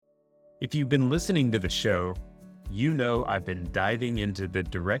If you've been listening to the show, you know I've been diving into the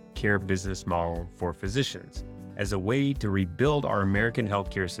direct care business model for physicians as a way to rebuild our American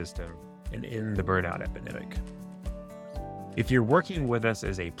healthcare system and end the burnout epidemic. If you're working with us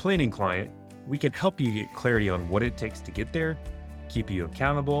as a planning client, we can help you get clarity on what it takes to get there, keep you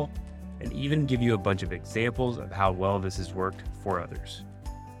accountable, and even give you a bunch of examples of how well this has worked for others.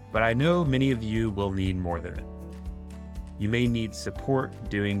 But I know many of you will need more than it. You may need support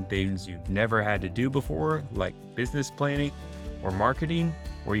doing things you've never had to do before, like business planning or marketing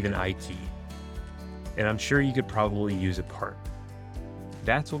or even IT. And I'm sure you could probably use a part.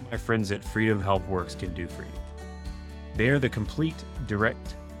 That's what my friends at Freedom HealthWorks can do for you. They are the complete,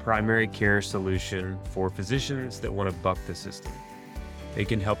 direct, primary care solution for physicians that want to buck the system. They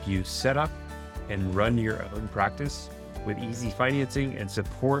can help you set up and run your own practice with easy financing and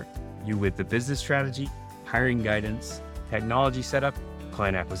support you with the business strategy, hiring guidance, technology setup,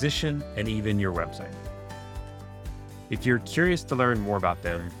 client acquisition, and even your website. If you're curious to learn more about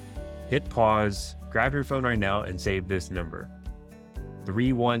them, hit pause, grab your phone right now, and save this number: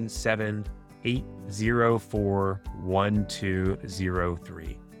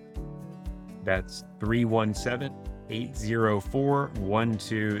 317-804-1203. That's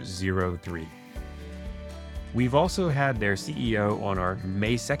 317-804-1203. We've also had their CEO on our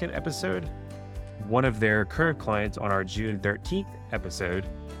May 2nd episode, one of their current clients on our June 13th episode,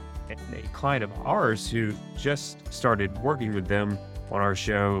 and a client of ours who just started working with them on our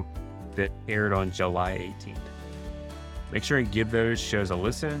show that aired on July 18th. Make sure and give those shows a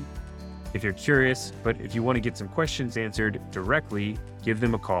listen if you're curious, but if you want to get some questions answered directly, give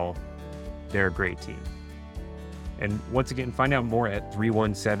them a call. They're a great team. And once again, find out more at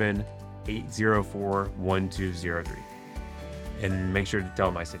 317-804-1203. And make sure to tell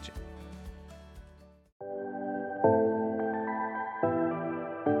them I sent you.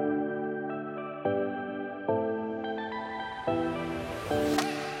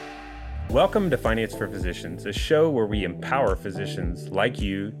 Welcome to Finance for Physicians, a show where we empower physicians like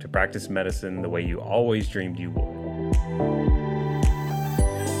you to practice medicine the way you always dreamed you would.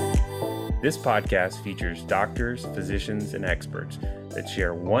 This podcast features doctors, physicians, and experts that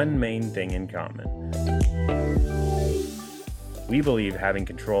share one main thing in common. We believe having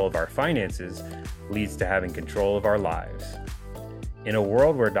control of our finances leads to having control of our lives. In a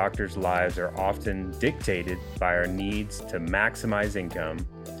world where doctors' lives are often dictated by our needs to maximize income,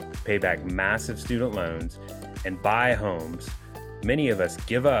 pay back massive student loans, and buy homes, many of us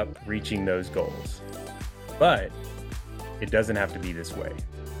give up reaching those goals. But it doesn't have to be this way.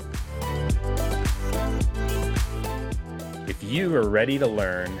 If you are ready to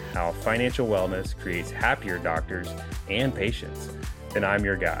learn how financial wellness creates happier doctors and patients, then I'm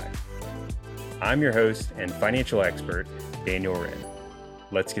your guy. I'm your host and financial expert, Daniel Wrenne.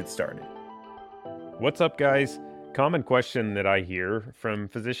 Let's get started. What's up, guys? Common question that I hear from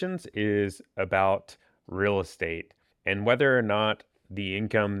physicians is about real estate and whether or not the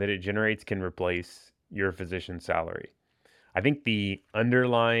income that it generates can replace your physician's salary. I think the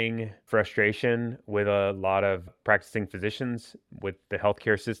underlying frustration with a lot of practicing physicians with the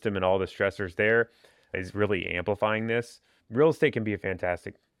healthcare system and all the stressors there is really amplifying this. Real estate can be a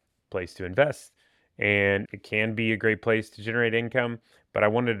fantastic place to invest, and it can be a great place to generate income. But I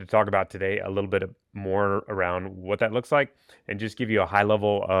wanted to talk about today a little bit more around what that looks like and just give you a high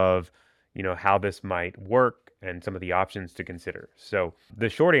level of, how this might work and some of the options to consider. So the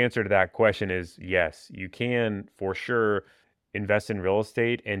short answer to that question is yes, you can for sure invest in real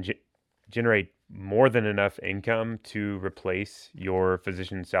estate and generate more than enough income to replace your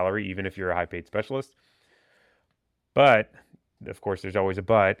physician's salary, even if you're a high paid specialist. But of course, there's always a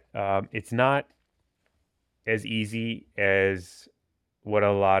but. It's not as easy as what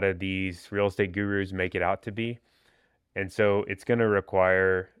a lot of these real estate gurus make it out to be. And so it's going to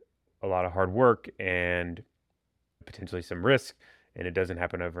require a lot of hard work and potentially some risk, and it doesn't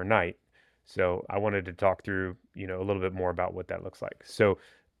happen overnight. So I wanted to talk through, a little bit more about what that looks like. So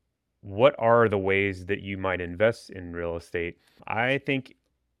what are the ways that you might invest in real estate? I think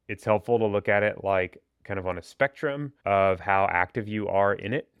it's helpful to look at it like kind of on a spectrum of how active you are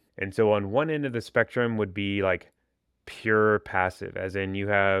in it. And so on one end of the spectrum would be like pure passive, as in you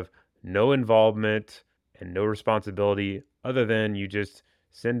have no involvement and no responsibility other than you just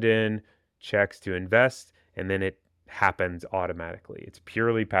send in checks to invest and then it happens automatically. It's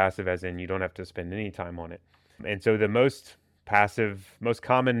purely passive, as in you don't have to spend any time on it. And so the most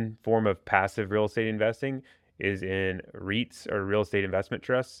common form of passive real estate investing is in REITs, or real estate investment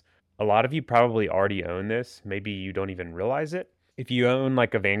trusts. A lot of you probably already own this. Maybe you don't even realize it. If you own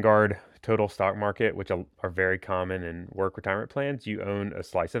like a Vanguard total stock market, which are very common in work retirement plans, you own a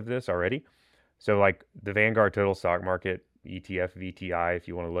slice of this already. So like the Vanguard Total Stock Market, ETF VTI, if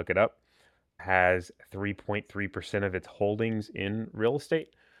you want to look it up, has 3.3% of its holdings in real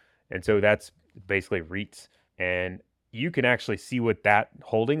estate. And so that's basically REITs. And you can actually see what that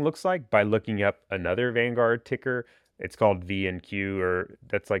holding looks like by looking up another Vanguard ticker. It's called VNQ, or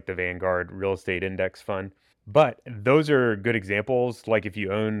that's like the Vanguard Real Estate Index Fund. But those are good examples. Like if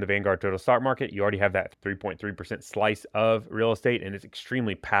you own the Vanguard Total Stock Market, you already have that 3.3% slice of real estate, and it's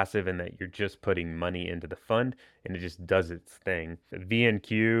extremely passive in that you're just putting money into the fund and it just does its thing. The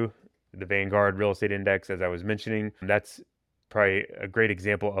VNQ, the Vanguard Real Estate Index, as I was mentioning, that's probably a great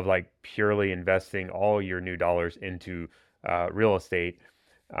example of like purely investing all your new dollars into real estate.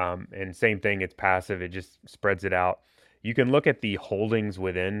 And same thing, it's passive, it just spreads it out. You can look at the holdings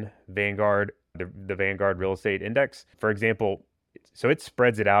within Vanguard, the Vanguard Real Estate Index. For example, so it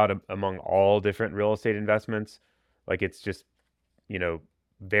spreads it out among all different real estate investments. Like it's just,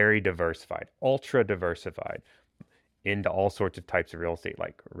 very diversified, ultra diversified into all sorts of types of real estate,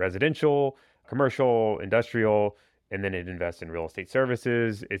 like residential, commercial, industrial, and then it invests in real estate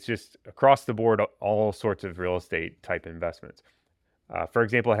services. It's just across the board, all sorts of real estate type investments. For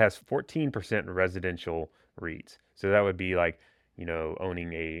example, it has 14% residential REITs. So that would be like,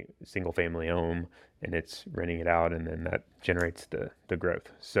 owning a single family home and it's renting it out, and then that generates the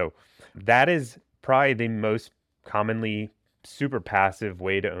growth. So that is probably the most commonly super passive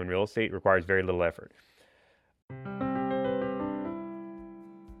way to own real estate. It requires very little effort.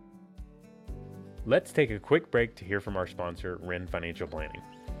 Let's take a quick break to hear from our sponsor, Wrenne Financial Planning.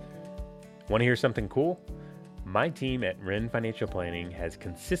 Want to hear something cool? My team at Wrenne Financial Planning has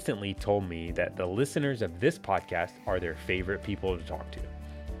consistently told me that the listeners of this podcast are their favorite people to talk to.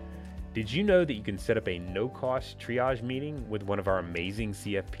 Did you know that you can set up a no-cost triage meeting with one of our amazing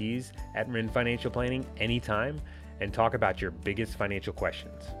CFPs at Wrenne Financial Planning anytime and talk about your biggest financial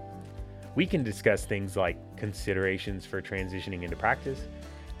questions? We can discuss things like considerations for transitioning into practice,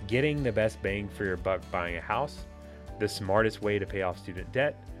 getting the best bang for your buck buying a house, the smartest way to pay off student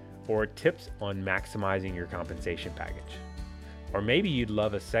debt, or tips on maximizing your compensation package. Or maybe you'd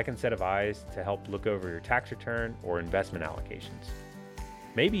love a second set of eyes to help look over your tax return or investment allocations.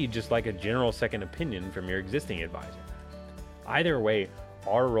 Maybe you'd just like a general second opinion from your existing advisor. Either way,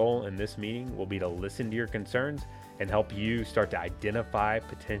 our role in this meeting will be to listen to your concerns and help you start to identify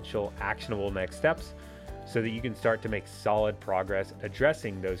potential actionable next steps so that you can start to make solid progress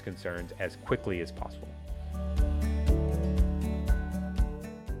addressing those concerns as quickly as possible.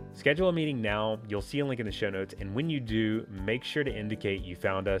 Schedule a meeting now. You'll see a link in the show notes, and when you do, make sure to indicate you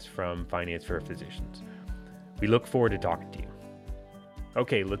found us from Finance for Physicians. We look forward to talking to you.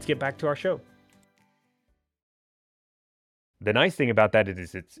 Okay, let's get back to our show. The nice thing about that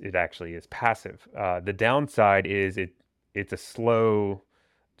is it actually is passive. The downside is it's a slow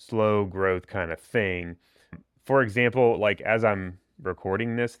growth kind of thing. For example, like as I'm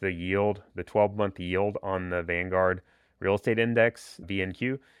recording this, the 12-month yield on the Vanguard Real Estate Index,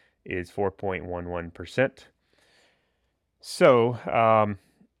 VNQ, is 4.11%. So,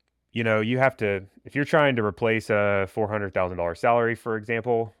 you have to, if you're trying to replace a $400,000 salary, for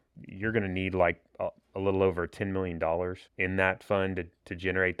example, you're going to need like a little over $10 million in that fund to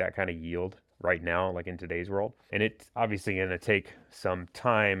generate that kind of yield right now, like in today's world. And it's obviously going to take some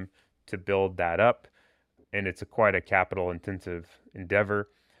time to build that up. And it's quite a capital intensive endeavor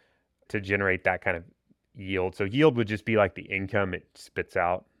to generate that kind of yield. So yield would just be like the income it spits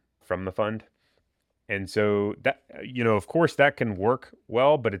out from the fund. And so that, of course that can work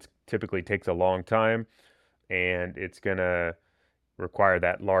well, but it typically takes a long time and it's going to require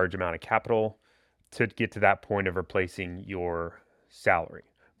that large amount of capital to get to that point of replacing your salary.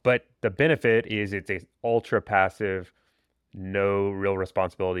 But the benefit is it's a ultra passive, no real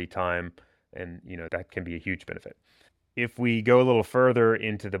responsibility time. And, that can be a huge benefit. If we go a little further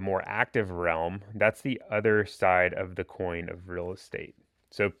into the more active realm, that's the other side of the coin of real estate.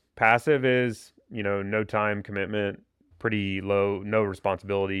 So passive is, no time commitment, pretty low, no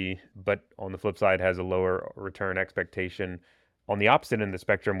responsibility, but on the flip side has a lower return expectation. On the opposite end of the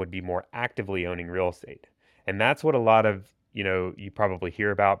spectrum would be more actively owning real estate. And that's what a lot of, you probably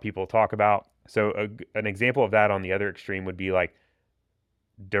hear about, people talk about. So an example of that on the other extreme would be like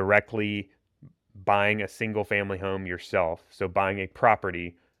directly buying a single family home yourself. So buying a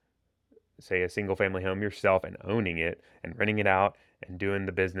property, say a single family home yourself, and owning it and renting it out and doing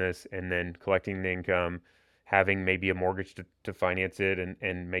the business and then collecting the income, having maybe a mortgage to finance it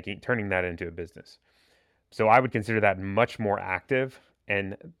and turning that into a business. So I would consider that much more active.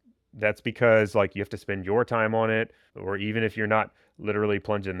 And That's because like you have to spend your time on it, or even if you're not literally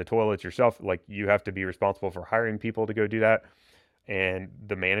plunging the toilets yourself, like you have to be responsible for hiring people to go do that and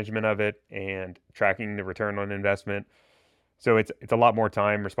the management of it and tracking the return on investment. So it's a lot more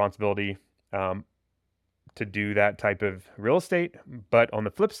time, responsibility to do that type of real estate. But on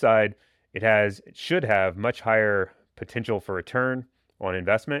the flip side, it should have much higher potential for return on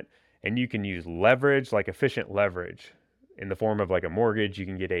investment. And you can use leverage, like efficient leverage in the form of like a mortgage. You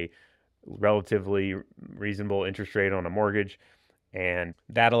can get a relatively reasonable interest rate on a mortgage, and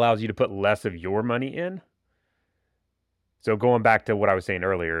that allows you to put less of your money in. So going back to what I was saying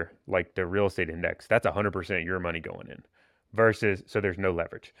earlier, like the real estate index, that's 100% your money going in versus, so there's no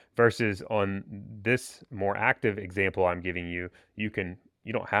leverage. Versus on this more active example I'm giving you, you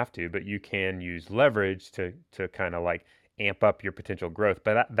don't have to, but you can use leverage to kind of like amp up your potential growth.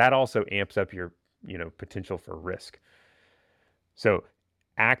 But that also amps up your, potential for risk. So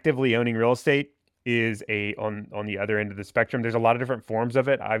actively owning real estate is on the other end of the spectrum. There's a lot of different forms of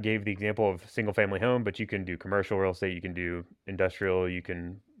it. I gave the example of single family home, but you can do commercial real estate, you can do industrial, you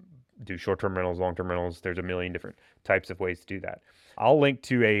can do short-term rentals, long-term rentals. There's a million different types of ways to do that. I'll link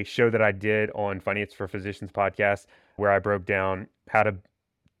to a show that I did on Finance for Physicians podcast where I broke down how to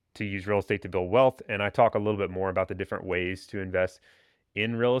use real estate to build wealth, and I talk a little bit more about the different ways to invest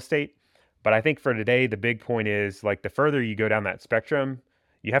in real estate. But I think for today, the big point is like the further you go down that spectrum,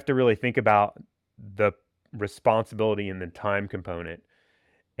 you have to really think about the responsibility and the time component.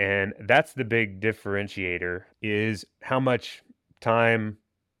 And that's the big differentiator, is how much time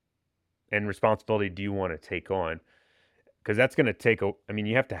and responsibility do you want to take on? Because that's going to take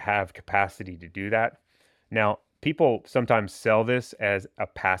you have to have capacity to do that. Now, people sometimes sell this as a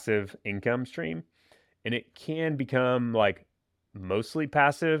passive income stream, and it can become like mostly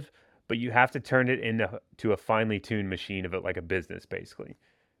passive, but you have to turn it into a finely tuned machine of it, like a business basically.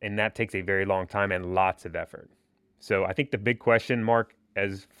 And that takes a very long time and lots of effort. So I think the big question mark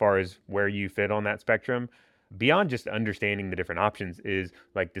as far as where you fit on that spectrum, beyond just understanding the different options, is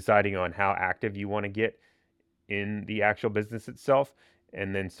like deciding on how active you want to get in the actual business itself,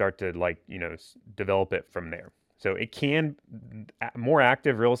 and then start to develop it from there. So more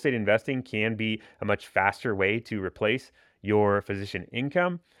active real estate investing can be a much faster way to replace your physician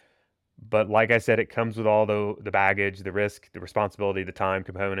income. But like I said, it comes with all the baggage, the risk, the responsibility, the time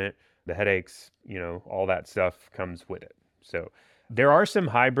component, the headaches, all that stuff comes with it. So there are some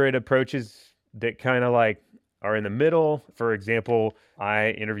hybrid approaches that kind of like are in the middle. For example, I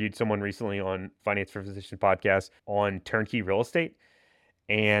interviewed someone recently on Finance for Physicians podcast on turnkey real estate,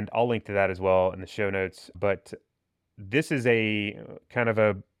 and I'll link to that as well in the show notes. But this is a kind of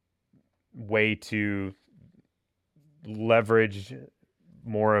a way to leverage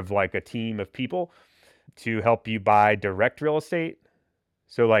more of like a team of people to help you buy direct real estate.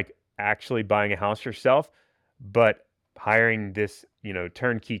 So like actually buying a house yourself, but hiring this,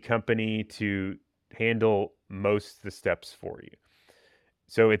 turnkey company to handle most of the steps for you.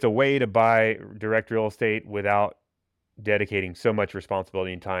 So it's a way to buy direct real estate without dedicating so much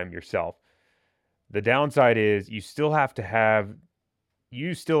responsibility and time yourself. The downside is you still are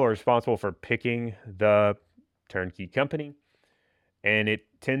responsible for picking the turnkey company. And it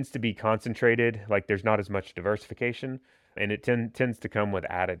tends to be concentrated, like there's not as much diversification, and it tends to come with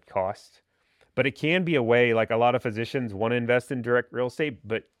added costs. But it can be a way, like a lot of physicians want to invest in direct real estate,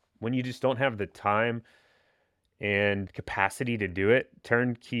 but when you just don't have the time and capacity to do it,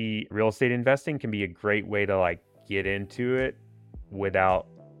 turnkey real estate investing can be a great way to like get into it without,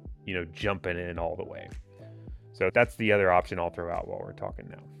 jumping in all the way. So that's the other option I'll throw out while we're talking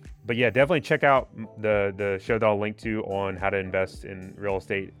now. But yeah, definitely check out the show that I'll link to on how to invest in real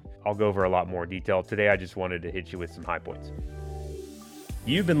estate. I'll go over a lot more detail. Today, I just wanted to hit you with some high points.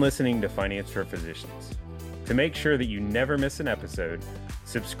 You've been listening to Finance for Physicians. To make sure that you never miss an episode,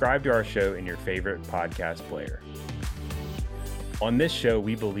 subscribe to our show in your favorite podcast player. On this show,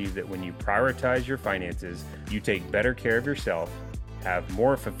 we believe that when you prioritize your finances, you take better care of yourself, have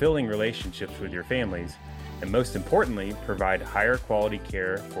more fulfilling relationships with your families, and most importantly, provide higher quality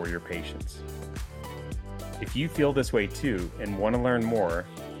care for your patients. If you feel this way too and want to learn more,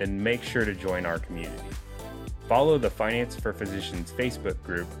 then make sure to join our community. Follow the Finance for Physicians Facebook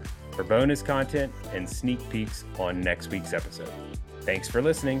group for bonus content and sneak peeks on next week's episode. Thanks for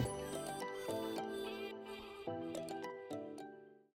listening.